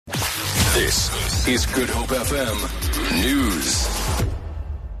This is Good Hope FM News.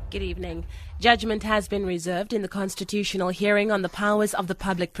 Good evening. Judgment has been reserved in the constitutional hearing on the powers of the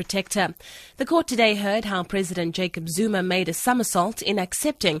public protector. The court today heard how President Jacob Zuma made a somersault in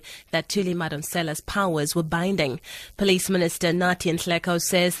accepting that Thuli Madonsela's powers were binding. Police Minister Nathi Nhleko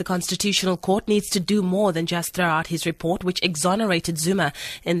says the constitutional court needs to do more than just throw out his report, which exonerated Zuma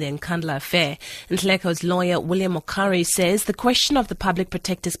in the Nkandla affair. Nhleko's lawyer William Okari says the question of the public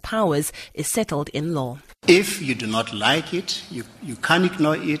protector's powers is settled in law. If you do not like it, you can't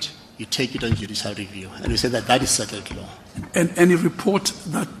ignore it, you take it on judicial review. And we say that is settled law. And any report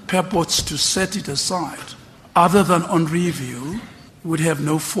that purports to set it aside, other than on review, would have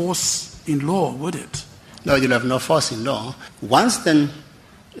no force in law, would it? No, you'll have no force in law. Once then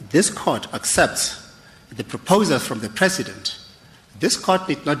this court accepts the proposal from the president, this court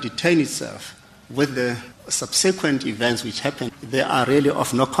need not detain itself with the subsequent events which happen. They are really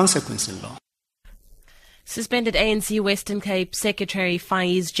of no consequence in law. Suspended ANC Western Cape Secretary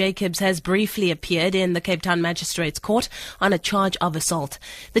Faiz Jacobs has briefly appeared in the Cape Town Magistrates Court on a charge of assault.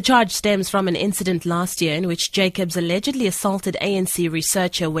 The charge stems from an incident last year in which Jacobs allegedly assaulted ANC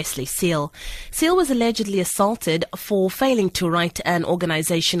researcher Wesley Seal. Seal was allegedly assaulted for failing to write an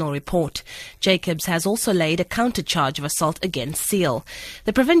organizational report. Jacobs has also laid a counter-charge of assault against Seal.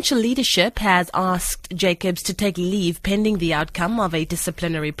 The provincial leadership has asked Jacobs to take leave pending the outcome of a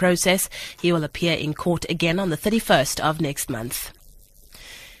disciplinary process. He will appear in court again on the 31st of next month.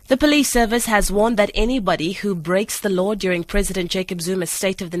 The police service has warned that anybody who breaks the law during President Jacob Zuma's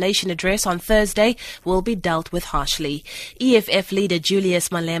State of the Nation address on Thursday will be dealt with harshly. EFF leader Julius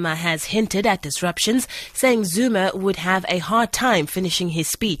Malema has hinted at disruptions, saying Zuma would have a hard time finishing his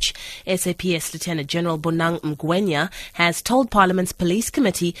speech. SAPS Lieutenant General Bonang Mgwenya has told Parliament's Police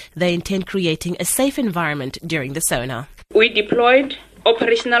Committee they intend creating a safe environment during the SONA. We deployed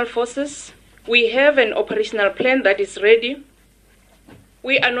operational forces. We have an operational plan that is ready.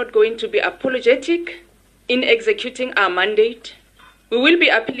 We are not going to be apologetic in executing our mandate. We will be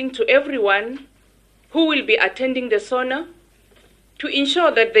appealing to everyone who will be attending the SONA to ensure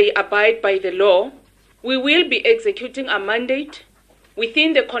that they abide by the law. We will be executing our mandate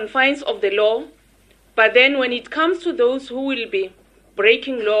within the confines of the law, but then when it comes to those who will be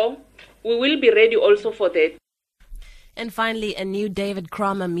breaking law, we will be ready also for that. And finally, a new David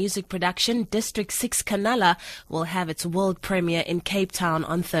Kramer music production, District 6 Canala, will have its world premiere in Cape Town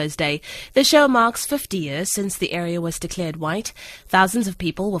on Thursday. The show marks 50 years since the area was declared white. Thousands of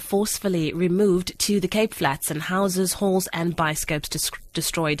people were forcefully removed to the Cape Flats and houses, halls and bioscopes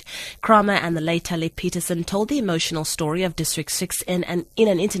destroyed. Kramer and the late Talib Peterson told the emotional story of District 6 in an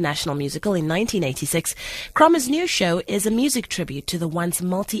international musical in 1986. Kramer's new show is a music tribute to the once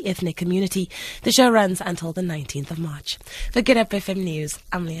multi-ethnic community. The show runs until the 19th of March. For Good Hope FM News,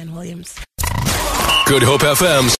 I'm Leanne Williams. Good Hope FM.